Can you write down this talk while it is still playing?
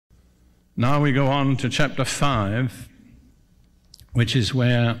Now we go on to chapter 5, which is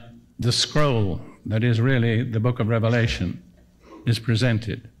where the scroll, that is really the book of Revelation, is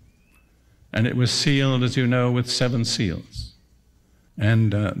presented. And it was sealed, as you know, with 7 seals.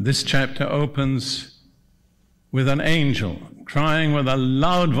 And this chapter opens with an angel crying with a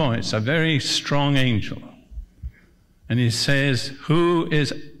loud voice, a very strong angel. And he says, "Who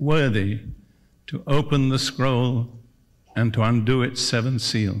is worthy to open the scroll and to undo its 7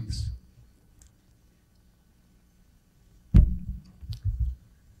 seals?"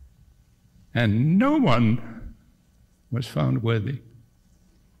 And no one was found worthy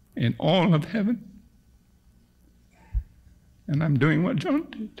in all of heaven. And I'm doing what John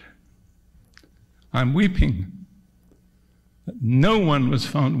did. I'm weeping that no one was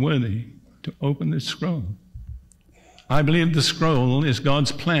found worthy to open this scroll. I believe the scroll is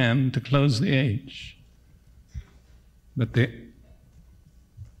God's plan to close the age. But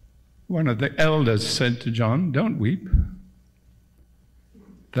one of the elders said to John, "Don't weep.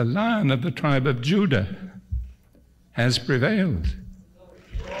 The Lion of the tribe of Judah has prevailed."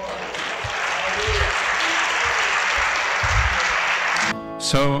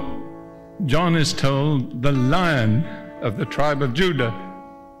 So John is told the Lion of the tribe of Judah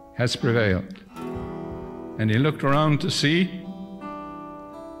has prevailed. And he looked around to see,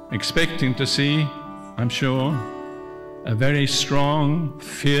 expecting to see, I'm sure, a very strong,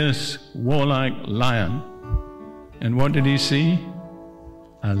 fierce, warlike lion. And what did he see?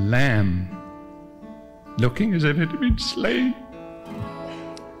 A lamb, looking as if it had been slain.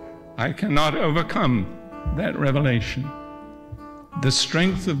 I cannot overcome that revelation. The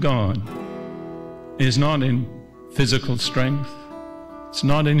strength of God is not in physical strength. It's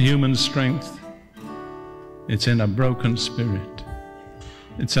not in human strength. It's in a broken spirit.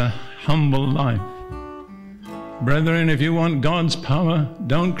 It's a humble life. Brethren, if you want God's power,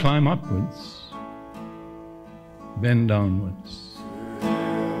 don't climb upwards. Bend downwards.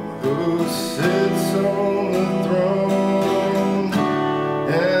 Who sits on the throne?